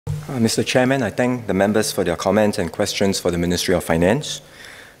Mr. Chairman, I thank the members for their comments and questions for the Ministry of Finance.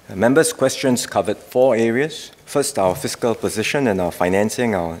 Members' questions covered 4 areas. First, our fiscal position and our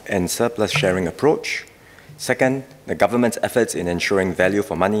financing and surplus sharing approach. Second, the government's efforts in ensuring value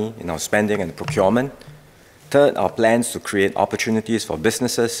for money in our spending and procurement. Third, our plans to create opportunities for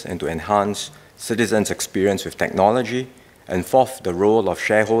businesses and to enhance citizens' experience with technology. And fourth, the role of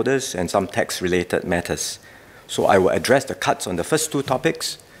shareholders and some tax-related matters. So I will address the cuts on the first 2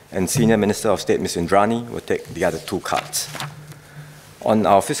 topics, and Senior Minister of State, Ms. Indrani, will take the other 2 cuts. On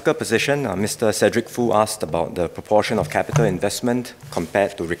our fiscal position, Mr. Cedric Foo asked about the proportion of capital investment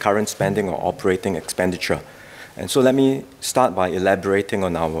compared to recurrent spending or operating expenditure. And so let me start by elaborating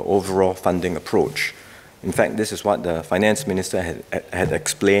on our overall funding approach. In fact, this is what the Finance Minister had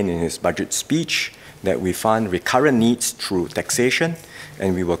explained in his budget speech, that we fund recurrent needs through taxation,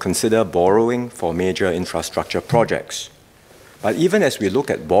 and we will consider borrowing for major infrastructure projects. But even as we look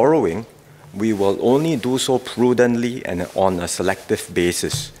at borrowing, we will only do so prudently and on a selective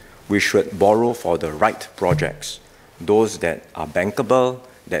basis. We should borrow for the right projects, those that are bankable,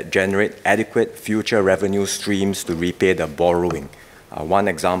 that generate adequate future revenue streams to repay the borrowing. One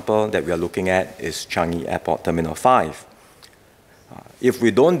example that we are looking at is Changi Airport Terminal 5. If we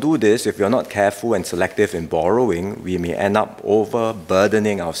don't do this, if we are not careful and selective in borrowing, we may end up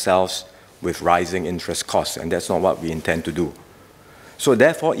overburdening ourselves with rising interest costs, and that's not what we intend to do. So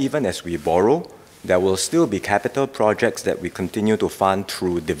therefore, even as we borrow, there will still be capital projects that we continue to fund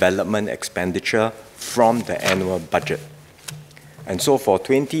through development expenditure from the annual budget. And so for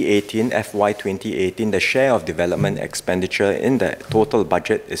 2018, FY 2018, the share of development expenditure in the total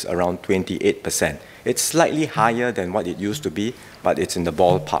budget is around 28%. It's slightly higher than what it used to be, but it's in the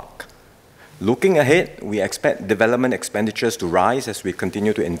ballpark. Looking ahead, we expect development expenditures to rise as we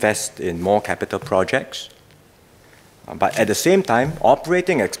continue to invest in more capital projects. But at the same time,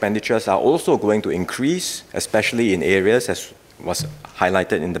 operating expenditures are also going to increase, especially in areas, as was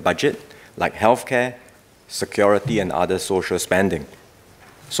highlighted in the budget, like healthcare, security, and other social spending.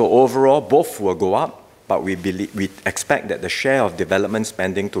 So overall, both will go up, but we expect that the share of development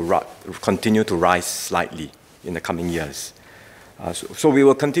spending to continue to rise slightly in the coming years. So we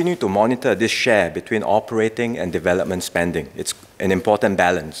will continue to monitor this share between operating and development spending. It's an important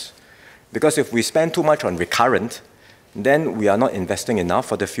balance. Because if we spend too much on recurrent, then we are not investing enough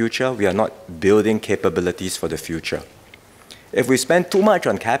for the future, we are not building capabilities for the future. If we spend too much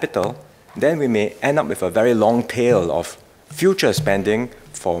on capital, then we may end up with a very long tail of future spending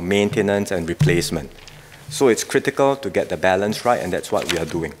for maintenance and replacement. So it's critical to get the balance right, and that's what we are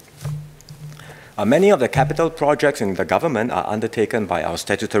doing. Many of the capital projects in the government are undertaken by our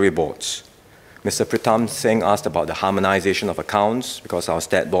statutory boards. Mr. Pritam Singh asked about the harmonization of accounts, because our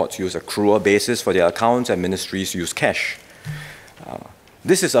stat boards use accrual basis for their accounts and ministries use cash.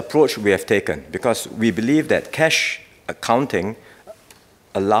 This is the approach we have taken because we believe that cash accounting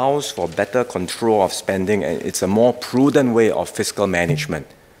allows for better control of spending, and it's a more prudent way of fiscal management.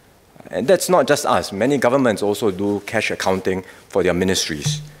 And that's not just us. Many governments also do cash accounting for their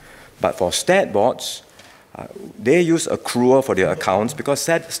ministries. But for stat boards, they use accrual for their accounts because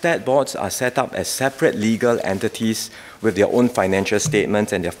stat boards are set up as separate legal entities with their own financial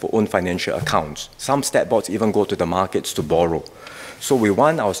statements and their own financial accounts. Some stat boards even go to the markets to borrow. So we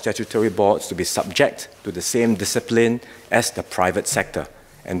want our statutory boards to be subject to the same discipline as the private sector.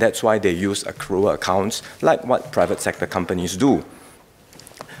 And that's why they use accrual accounts like what private sector companies do.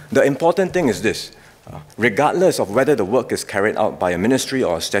 The important thing is this. Regardless of whether the work is carried out by a ministry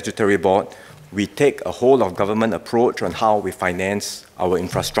or a statutory board, we take a whole-of-government approach on how we finance our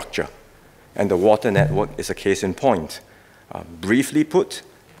infrastructure. And the water network is a case in point. Briefly put,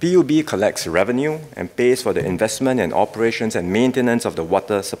 PUB collects revenue and pays for the investment and operations and maintenance of the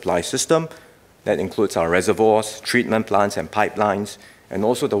water supply system. That includes our reservoirs, treatment plants and pipelines, and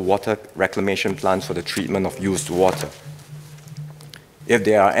also the water reclamation plants for the treatment of used water. If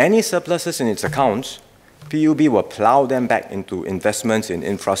there are any surpluses in its accounts, PUB will plow them back into investments in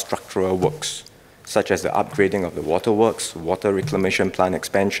infrastructural works, such as the upgrading of the waterworks, water reclamation plant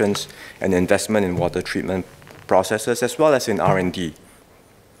expansions, and investment in water treatment processes, as well as in R&D.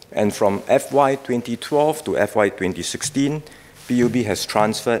 And from FY 2012 to FY 2016, PUB has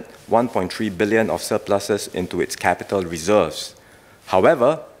transferred 1.3 billion of surpluses into its capital reserves.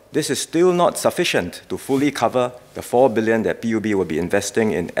 However, this is still not sufficient to fully cover the 4 billion that PUB will be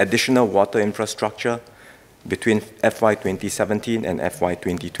investing in additional water infrastructure between FY 2017 and FY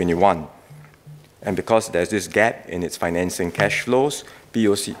 2021. And because there's this gap in its financing cash flows,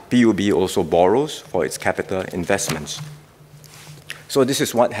 PUB also borrows for its capital investments. So this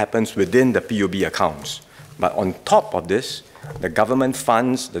is what happens within the PUB accounts. But on top of this, the government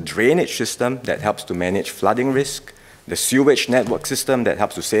funds the drainage system that helps to manage flooding risk, the sewage network system that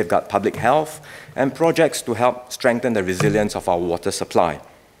helps to safeguard public health, and projects to help strengthen the resilience of our water supply.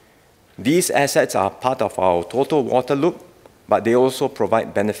 These assets are part of our total water loop, but they also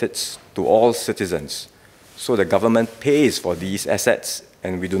provide benefits to all citizens. So the government pays for these assets,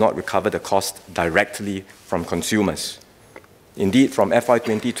 and we do not recover the cost directly from consumers. Indeed, from FY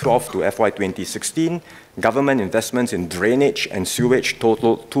 2012 to FY 2016, government investments in drainage and sewage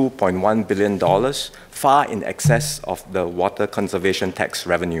totaled $2.1 billion, far in excess of the water conservation tax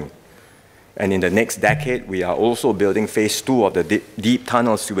revenue. And in the next decade, we are also building phase 2 of the deep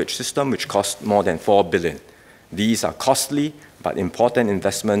tunnel sewage system, which cost more than $4 billion. These are costly but important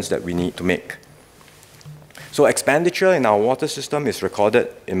investments that we need to make. So expenditure in our water system is recorded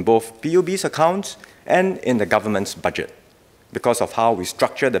in both PUB's accounts and in the government's budget, because of how we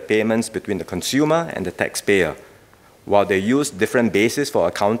structure the payments between the consumer and the taxpayer. While they use different bases for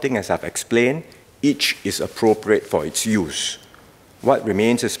accounting, as I've explained, each is appropriate for its use. What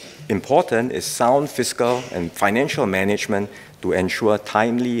remains important is sound fiscal and financial management to ensure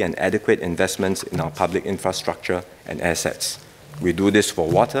timely and adequate investments in our public infrastructure and assets. We do this for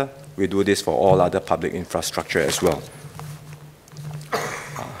water, we do this for all other public infrastructure as well.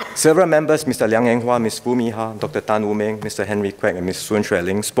 Several members, Mr. Liang Enghua, Ms. Foo Mee Ha, Dr. Tan Wu Meng, Mr. Henry Kwek, and Ms. Sun Xueling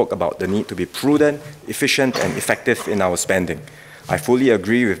Ling spoke about the need to be prudent, efficient, and effective in our spending. I fully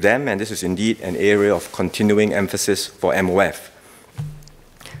agree with them, and this is indeed an area of continuing emphasis for MOF.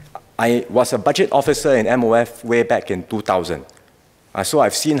 I was a budget officer in MOF way back in 2000. So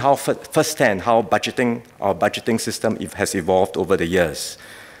I've seen how firsthand how our budgeting system has evolved over the years.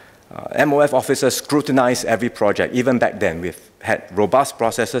 MOF officers scrutinize every project. Even back then, we've had robust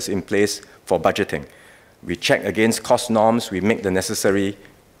processes in place for budgeting. We check against cost norms, we make the necessary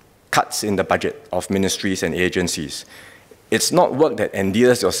cuts in the budget of ministries and agencies. It's not work that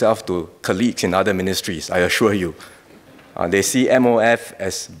endears yourself to colleagues in other ministries, I assure you. They see MOF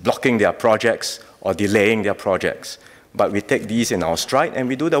as blocking their projects or delaying their projects. But we take these in our stride and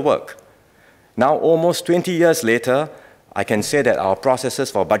we do the work. Now, almost 20 years later, I can say that our processes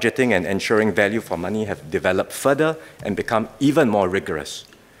for budgeting and ensuring value for money have developed further and become even more rigorous.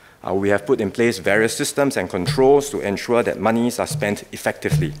 We have put in place various systems and controls to ensure that monies are spent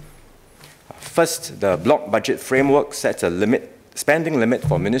effectively. First, the block budget framework sets a spending limit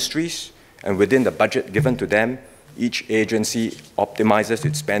for ministries, and within the budget given to them, each agency optimizes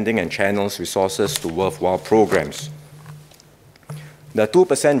its spending and channels resources to worthwhile programs. The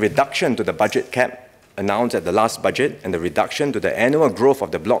 2% reduction to the budget cap announced at the last budget and the reduction to the annual growth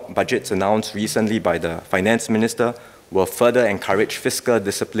of the block budgets announced recently by the Finance Minister will further encourage fiscal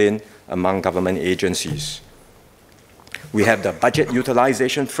discipline among government agencies. We have the budget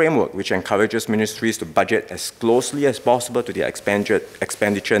utilization framework, which encourages ministries to budget as closely as possible to their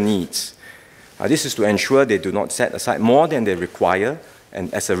expenditure needs. This is to ensure they do not set aside more than they require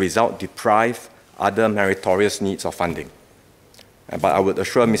and as a result deprive other meritorious needs of funding. But I would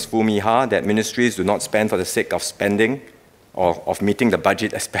assure Ms. Foo Mee Ha that ministries do not spend for the sake of spending or of meeting the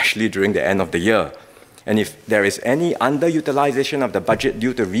budget, especially during the end of the year. And if there is any underutilization of the budget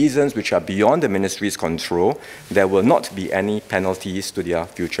due to reasons which are beyond the ministry's control, there will not be any penalties to their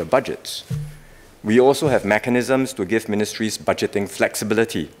future budgets. We also have mechanisms to give ministries budgeting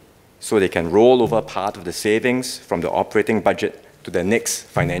flexibility so they can roll over part of the savings from the operating budget to the next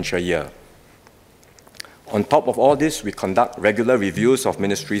financial year. On top of all this, we conduct regular reviews of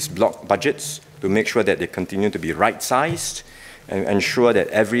ministries' block budgets to make sure that they continue to be right-sized and ensure that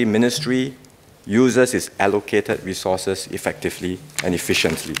every ministry uses its allocated resources effectively and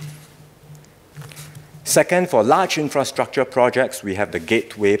efficiently. Second, for large infrastructure projects, we have the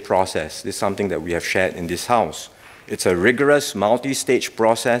gateway process. This is something that we have shared in this House. It's a rigorous multi-stage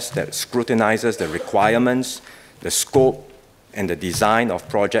process that scrutinizes the requirements, the scope, and the design of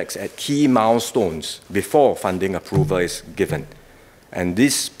projects at key milestones before funding approval is given. And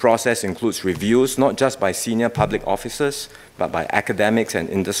this process includes reviews not just by senior public officers, but by academics and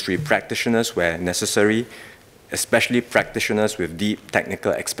industry practitioners where necessary, especially practitioners with deep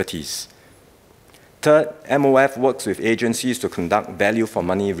technical expertise. Third, MOF works with agencies to conduct value for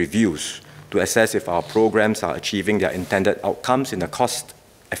money reviews to assess if our programs are achieving their intended outcomes in a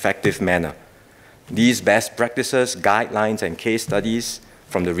cost-effective manner. These best practices, guidelines, and case studies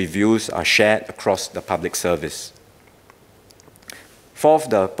from the reviews are shared across the public service. Fourth,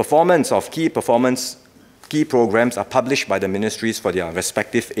 the performance of key programs are published by the ministries for their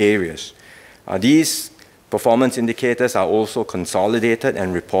respective areas. These performance indicators are also consolidated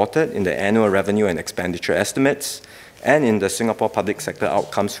and reported in the annual revenue and expenditure estimates and in the Singapore Public Sector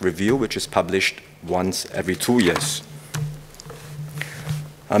Outcomes Review, which is published once every 2 years.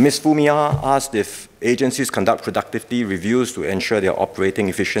 Ms. Fumia asked if agencies conduct productivity reviews to ensure their operating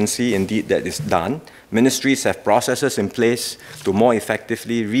efficiency. Indeed, that is done. Ministries have processes in place to more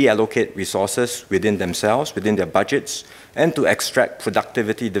effectively reallocate resources within themselves, within their budgets, and to extract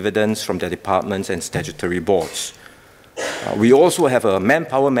productivity dividends from their departments and statutory boards. We also have a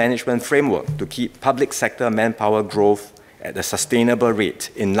manpower management framework to keep public sector manpower growth at a sustainable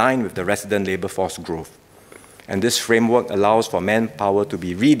rate in line with the resident labour force growth. And this framework allows for manpower to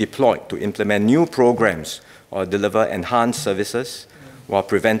be redeployed to implement new programs or deliver enhanced services while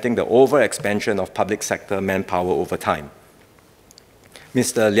preventing the over-expansion of public sector manpower over time.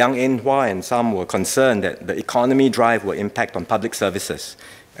 Mr. Liang En Hua and some were concerned that the economy drive will impact on public services.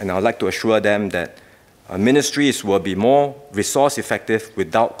 And I would like to assure them that ministries will be more resource effective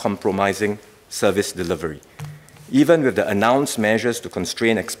without compromising service delivery. Even with the announced measures to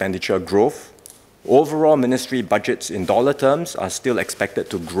constrain expenditure growth, overall ministry budgets in dollar terms are still expected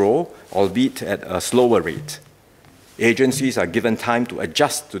to grow, albeit at a slower rate. Agencies are given time to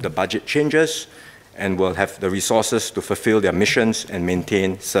adjust to the budget changes and will have the resources to fulfill their missions and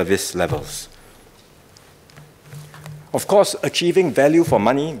maintain service levels. Of course, achieving value for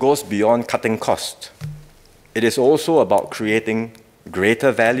money goes beyond cutting costs. It is also about creating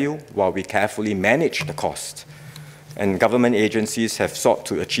greater value while we carefully manage the cost. And government agencies have sought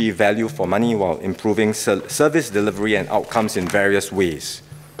to achieve value for money while improving service delivery and outcomes in various ways.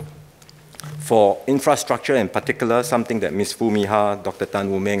 For infrastructure in particular, something that Ms. Foo Mee Ha, Dr. Tan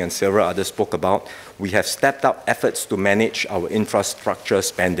Woo Meng, and several others spoke about, we have stepped up efforts to manage our infrastructure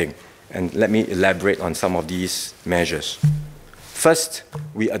spending. And let me elaborate on some of these measures. First,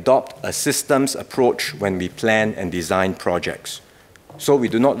 we adopt a systems approach when we plan and design projects. So we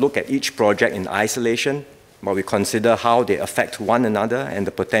do not look at each project in isolation, but we consider how they affect one another and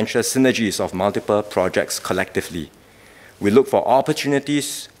the potential synergies of multiple projects collectively. We look for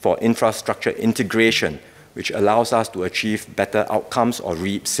opportunities for infrastructure integration, which allows us to achieve better outcomes or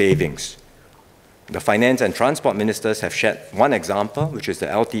reap savings. The Finance and Transport Ministers have shared one example, which is the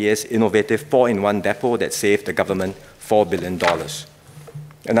LTA's innovative 4-in-1 depot that saved the government $4 billion.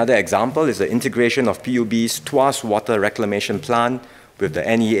 Another example is the integration of PUB's Tuas Water Reclamation Plant with the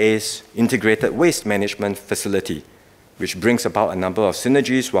NEA's Integrated Waste Management Facility, which brings about a number of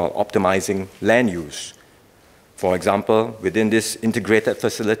synergies while optimizing land use. For example, within this integrated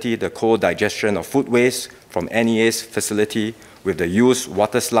facility, the co-digestion of food waste from NEA's facility with the used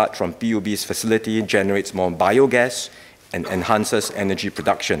water sludge from PUB's facility generates more biogas and enhances energy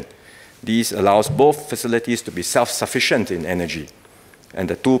production. This allows both facilities to be self-sufficient in energy. And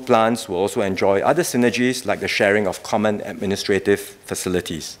the two plants will also enjoy other synergies like the sharing of common administrative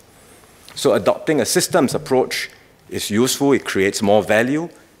facilities. So adopting a systems approach is useful, it creates more value,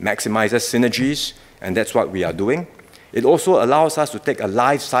 maximizes synergies, and that's what we are doing. It also allows us to take a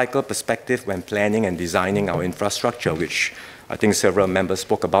life cycle perspective when planning and designing our infrastructure, which I think several members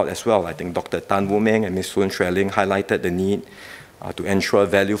spoke about as well. I think Dr. Tan Woo Meng and Ms. Sun Chue Ling highlighted the need to ensure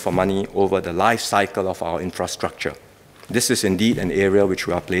value for money over the life cycle of our infrastructure. This is indeed an area which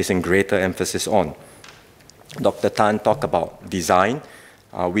we are placing greater emphasis on. Dr. Tan talked about design.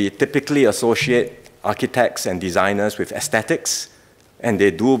 We typically associate architects and designers with aesthetics, and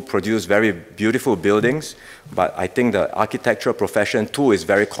they do produce very beautiful buildings, but I think the architectural profession too is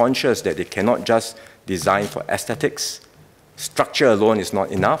very conscious that they cannot just design for aesthetics. Structure alone is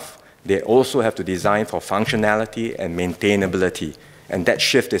not enough. They also have to design for functionality and maintainability, and that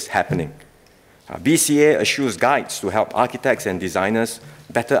shift is happening. BCA issues guides to help architects and designers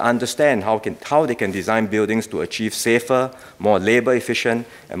better understand how they can design buildings to achieve safer, more labor-efficient,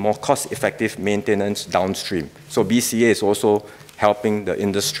 and more cost-effective maintenance downstream. So BCA is also helping the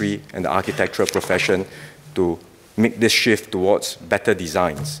industry and the architectural profession to make this shift towards better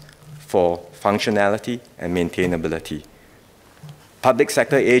designs for functionality and maintainability. Public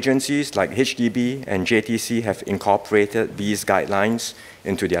sector agencies like HDB and JTC have incorporated these guidelines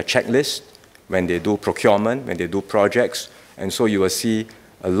into their checklist when they do procurement, when they do projects, and so you will see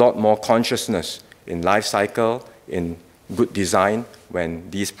a lot more consciousness in life cycle, in good design when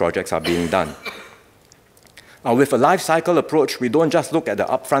these projects are being done. With a life cycle approach, we don't just look at the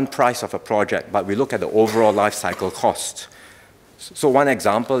upfront price of a project, but we look at the overall life cycle cost. So one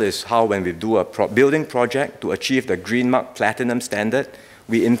example is how when we do a building project to achieve the Green Mark Platinum standard,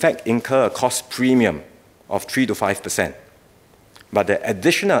 we in fact incur a cost premium of 3 to 5%. But the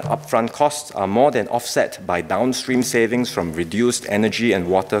additional upfront costs are more than offset by downstream savings from reduced energy and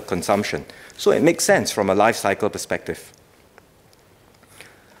water consumption. So it makes sense from a life cycle perspective.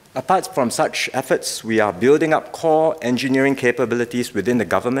 Apart from such efforts, we are building up core engineering capabilities within the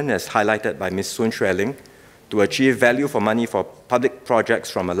government, as highlighted by Ms. Soon Chue Ling, to achieve value for money for public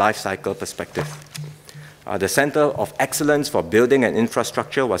projects from a life cycle perspective. The Center of Excellence for Building and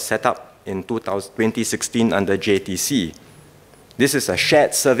Infrastructure was set up in 2016 under JTC. This is a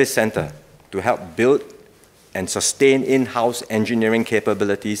shared service center to help build and sustain in-house engineering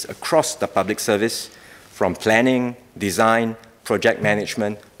capabilities across the public service, from planning, design, project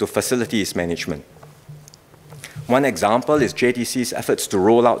management to facilities management. One example is JTC's efforts to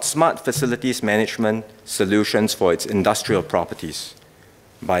roll out smart facilities management solutions for its industrial properties.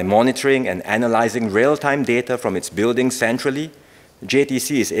 By monitoring and analyzing real-time data from its buildings centrally,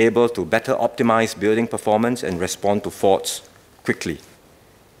 JTC is able to better optimize building performance and respond to faults quickly.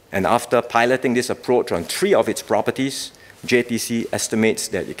 And after piloting this approach on 3 of its properties, JTC estimates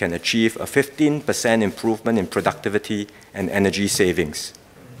that it can achieve a 15% improvement in productivity and energy savings.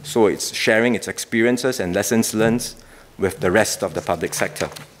 So it's sharing its experiences and lessons learned with the rest of the public sector.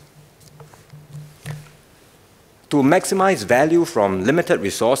 To maximize value from limited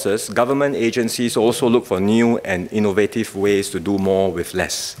resources, government agencies also look for new and innovative ways to do more with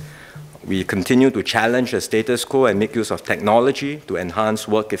less. We continue to challenge the status quo and make use of technology to enhance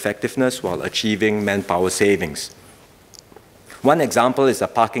work effectiveness while achieving manpower savings. One example is the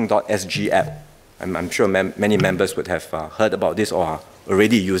Parking.sg app. I'm sure many members would have heard about this or are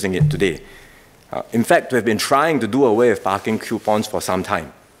already using it today. In fact, we've been trying to do away with parking coupons for some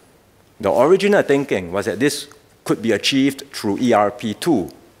time. The original thinking was that this could be achieved through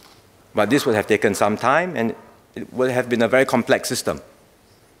ERP2, but this would have taken some time and it would have been a very complex system.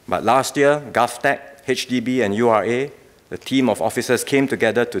 But last year, GovTech, HDB, and URA, the team of officers came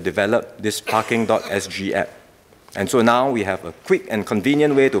together to develop this Parking.sg app. And so now we have a quick and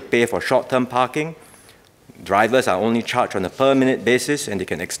convenient way to pay for short-term parking. Drivers are only charged on a per-minute basis, and they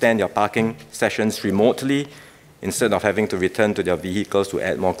can extend their parking sessions remotely instead of having to return to their vehicles to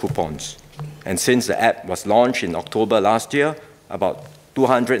add more coupons. And since the app was launched in October last year, about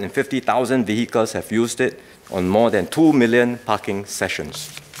 250,000 vehicles have used it on more than 2 million parking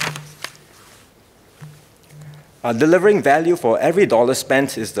sessions. Delivering value for every dollar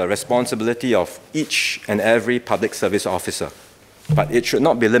spent is the responsibility of each and every public service officer, but it should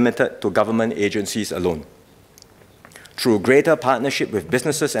not be limited to government agencies alone. Through greater partnership with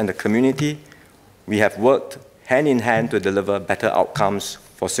businesses and the community, we have worked hand in hand to deliver better outcomes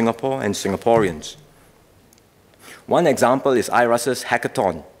for Singapore and Singaporeans. One example is IRAS's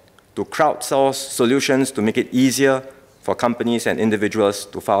hackathon to crowdsource solutions to make it easier for companies and individuals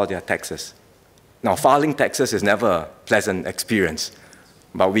to file their taxes. Now, filing taxes is never a pleasant experience,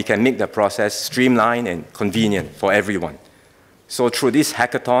 but we can make the process streamlined and convenient for everyone. So through this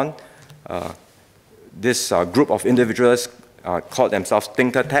hackathon, this group of individuals called themselves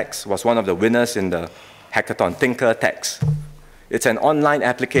Tinker Tax was one of the winners in the hackathon, Tinker Tax. It's an online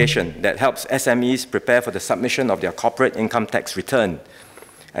application that helps SMEs prepare for the submission of their corporate income tax return.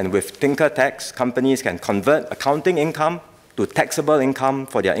 And with Tinker Tax, companies can convert accounting income to taxable income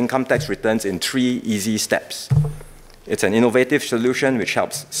for their income tax returns in 3 easy steps. It's an innovative solution which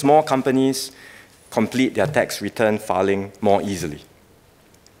helps small companies complete their tax return filing more easily.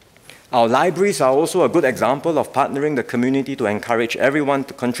 Our libraries are also a good example of partnering the community to encourage everyone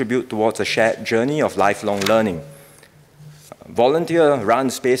to contribute towards a shared journey of lifelong learning. Volunteer-run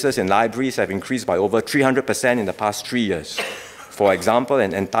spaces in libraries have increased by over 300% in the past 3 years. For example,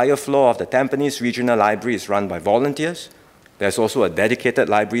 an entire floor of the Tampines Regional Library is run by volunteers. There's also a dedicated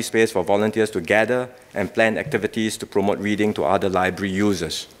library space for volunteers to gather and plan activities to promote reading to other library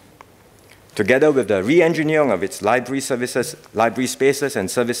users. Together with the re-engineering of its library spaces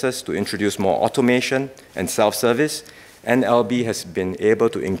and services to introduce more automation and self-service, NLB has been able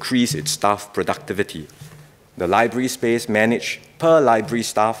to increase its staff productivity. The library space managed per library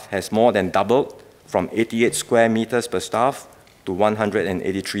staff has more than doubled from 88 square meters per staff to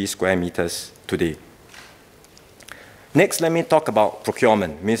 183 square meters today. Next, let me talk about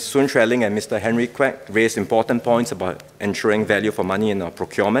procurement. Ms. Soon Chue Ling and Mr. Henry Kwek raised important points about ensuring value for money in our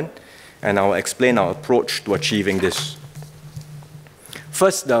procurement, and I will explain our approach to achieving this.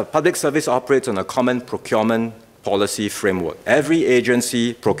 First, the public service operates on a common procurement policy framework. Every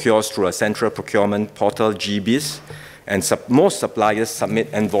agency procures through a central procurement portal, GBIS, and most suppliers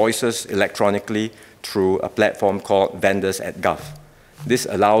submit invoices electronically through a platform called Vendors@Gov. This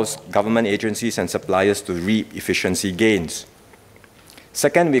allows government agencies and suppliers to reap efficiency gains.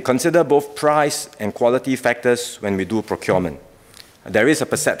 Second, we consider both price and quality factors when we do procurement. There is a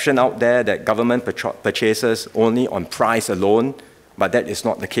perception out there that government purchases only on price alone, but that is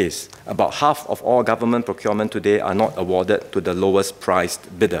not the case. About half of all government procurement today are not awarded to the lowest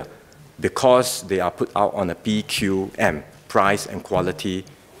priced bidder because they are put out on a PQM, price and quality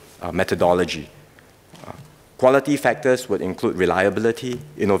methodology. Quality factors would include reliability,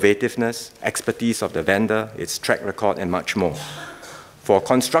 innovativeness, expertise of the vendor, its track record, and much more. For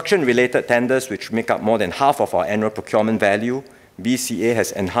construction-related tenders, which make up more than half of our annual procurement value, BCA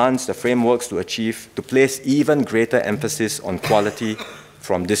has enhanced the frameworks to place even greater emphasis on quality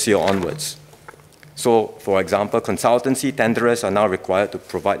from this year onwards. So, for example, consultancy tenderers are now required to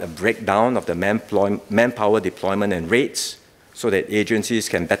provide a breakdown of the manpower deployment and rates so that agencies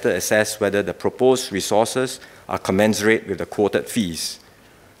can better assess whether the proposed resources are commensurate with the quoted fees.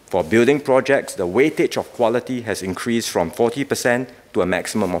 For building projects, the weightage of quality has increased from 40% to a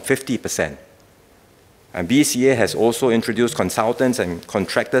maximum of 50%. And BCA has also introduced consultants and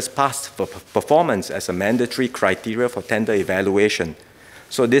contractors' past performance as a mandatory criteria for tender evaluation.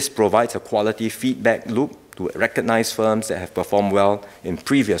 So this provides a quality feedback loop to recognize firms that have performed well in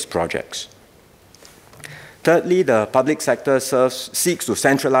previous projects. Thirdly, the public sector seeks to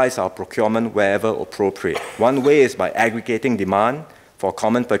centralize our procurement wherever appropriate. One way is by aggregating demand for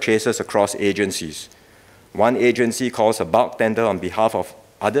common purchases across agencies. One agency calls a bulk tender on behalf of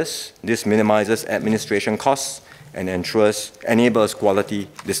others. This minimizes administration costs and enables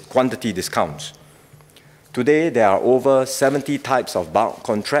quantity discounts. Today, there are over 70 types of bulk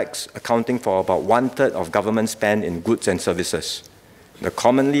contracts, accounting for about 1/3 of government spend in goods and services. The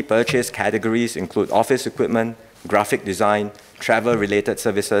commonly purchased categories include office equipment, graphic design, travel-related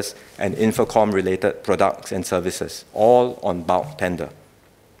services, and infocom-related products and services, all on bulk tender.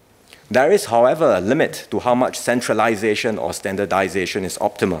 There is, however, a limit to how much centralization or standardization is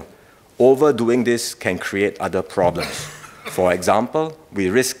optimal. Overdoing this can create other problems. For example, we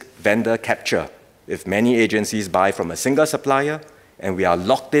risk vendor capture if many agencies buy from a single supplier and we are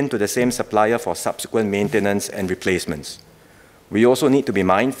locked into the same supplier for subsequent maintenance and replacements. We also need to be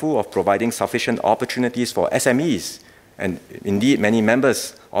mindful of providing sufficient opportunities for SMEs. And indeed, many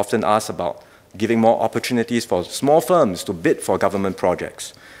members often ask about giving more opportunities for small firms to bid for government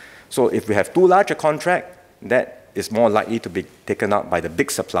projects. So if we have too large a contract, that is more likely to be taken up by the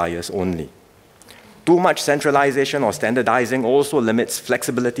big suppliers only. Too much centralization or standardizing also limits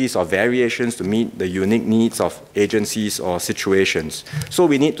flexibilities or variations to meet the unique needs of agencies or situations. So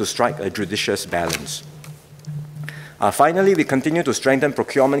we need to strike a judicious balance. Finally, we continue to strengthen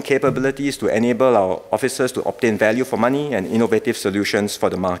procurement capabilities to enable our officers to obtain value for money and innovative solutions for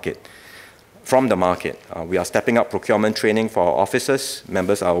the market. From the market, we are stepping up procurement training for our officers.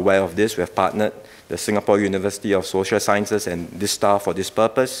 Members are aware of this. We have partnered the Singapore University of Social Sciences and DISTA for this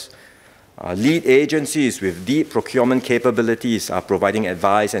purpose. Lead agencies with deep procurement capabilities are providing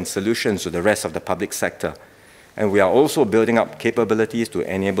advice and solutions to the rest of the public sector. And we are also building up capabilities to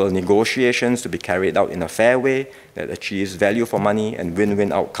enable negotiations to be carried out in a fair way that achieves value for money and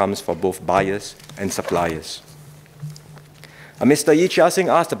win-win outcomes for both buyers and suppliers. Mr. Yee Chia Sing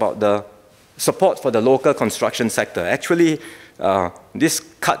asked about the support for the local construction sector. Actually, this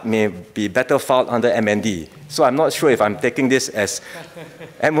cut may be better filed under MND. So I'm not sure if I'm taking this as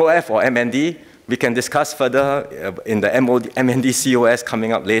MOF or MND. We can discuss further in the MND COS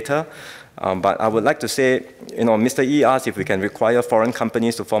coming up later. But I would like to say, Mr. Yee asked if we can require foreign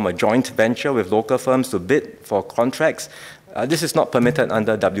companies to form a joint venture with local firms to bid for contracts. This is not permitted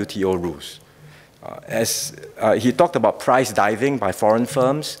under WTO rules. As he talked about price diving by foreign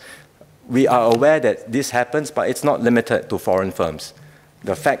firms, we are aware that this happens, but it's not limited to foreign firms.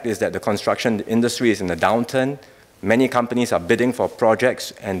 The fact is that the construction industry is in a downturn. Many companies are bidding for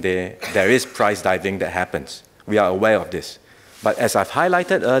projects, and there is price diving that happens. We are aware of this. But as I've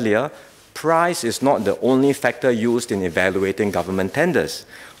highlighted earlier, price is not the only factor used in evaluating government tenders.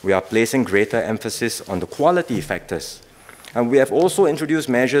 We are placing greater emphasis on the quality factors. And we have also introduced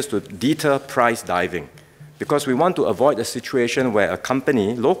measures to deter price diving, because we want to avoid a situation where a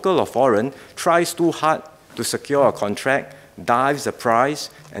company, local or foreign, tries too hard to secure a contract, dives the price,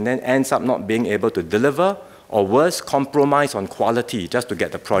 and then ends up not being able to deliver, or worse, compromise on quality just to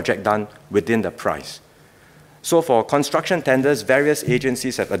get the project done within the price. So for construction tenders, various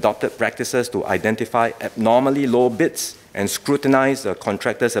agencies have adopted practices to identify abnormally low bids and scrutinize the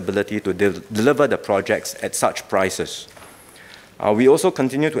contractor's ability to deliver the projects at such prices. We also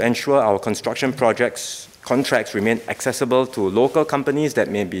continue to ensure our construction contracts remain accessible to local companies that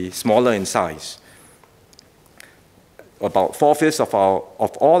may be smaller in size. About 4/5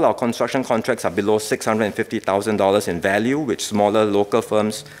 of all our construction contracts are below $650,000 in value, which smaller local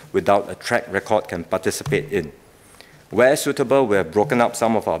firms without a track record can participate in. Where suitable, we have broken up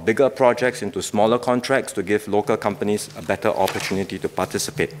some of our bigger projects into smaller contracts to give local companies a better opportunity to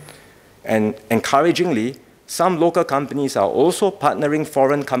participate. And encouragingly, some local companies are also partnering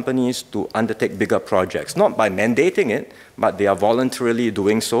foreign companies to undertake bigger projects, not by mandating it, but they are voluntarily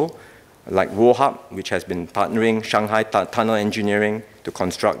doing so, like Wohab, which has been partnering Shanghai Tunnel Engineering to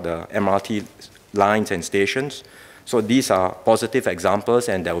construct the MRT lines and stations. So these are positive examples,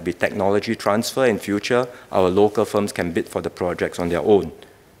 and there will be technology transfer in future. Our local firms can bid for the projects on their own.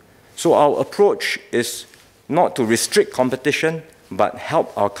 So our approach is not to restrict competition, but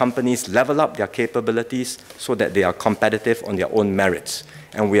help our companies level up their capabilities so that they are competitive on their own merits.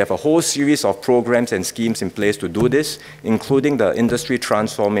 And we have a whole series of programs and schemes in place to do this, including the industry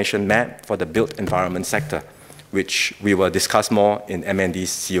transformation map for the built environment sector, which we will discuss more in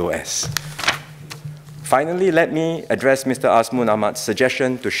MND's COS. Finally, let me address Mr. Azmun Ahmad's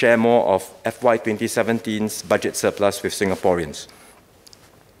suggestion to share more of FY 2017's budget surplus with Singaporeans.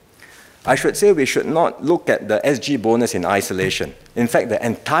 I should say we should not look at the SG bonus in isolation. In fact, the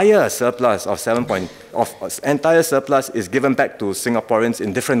entire surplus of entire surplus is given back to Singaporeans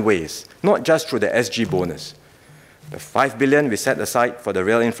in different ways, not just through the SG bonus. The 5 billion we set aside for the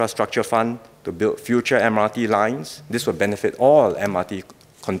Rail Infrastructure Fund to build future MRT lines. This will benefit all MRT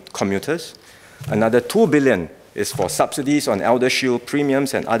commuters. Another 2 billion is for subsidies on ElderShield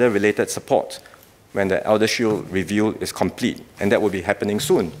premiums and other related support when the ElderShield review is complete, and that will be happening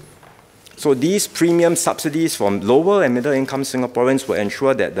soon. So these premium subsidies from lower and middle income Singaporeans will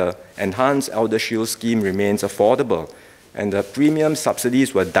ensure that the enhanced ElderShield scheme remains affordable, and the premium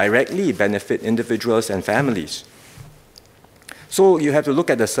subsidies will directly benefit individuals and families. So you have to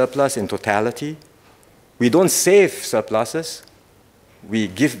look at the surplus in totality. We don't save surpluses. We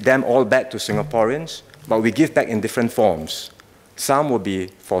give them all back to Singaporeans, but we give back in different forms. Some will be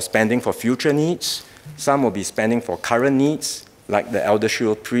for spending for future needs, some will be spending for current needs, like the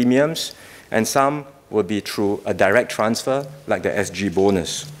ElderShield premiums, and some will be through a direct transfer, like the SG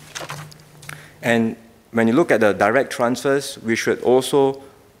bonus. And when you look at the direct transfers, we should also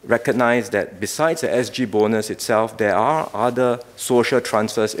recognize that besides the SG bonus itself, there are other social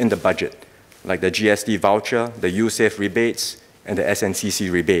transfers in the budget, like the GST voucher, the USAFE rebates, and the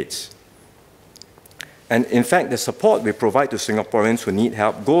SNCC rebates. And in fact, the support we provide to Singaporeans who need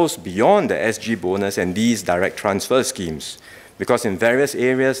help goes beyond the SG bonus and these direct transfer schemes. Because in various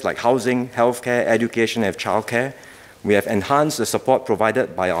areas like housing, healthcare, education, and childcare, we have enhanced the support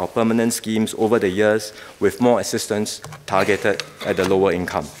provided by our permanent schemes over the years with more assistance targeted at the lower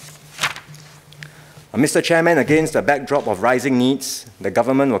income. Mr. Chairman, against the backdrop of rising needs, the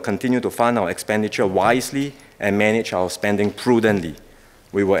government will continue to fund our expenditure wisely and manage our spending prudently.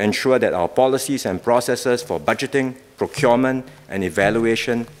 We will ensure that our policies and processes for budgeting, procurement, and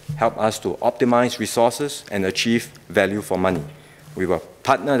evaluation help us to optimize resources and achieve value for money. We will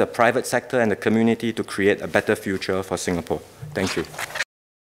partner the private sector and the community to create a better future for Singapore. Thank you.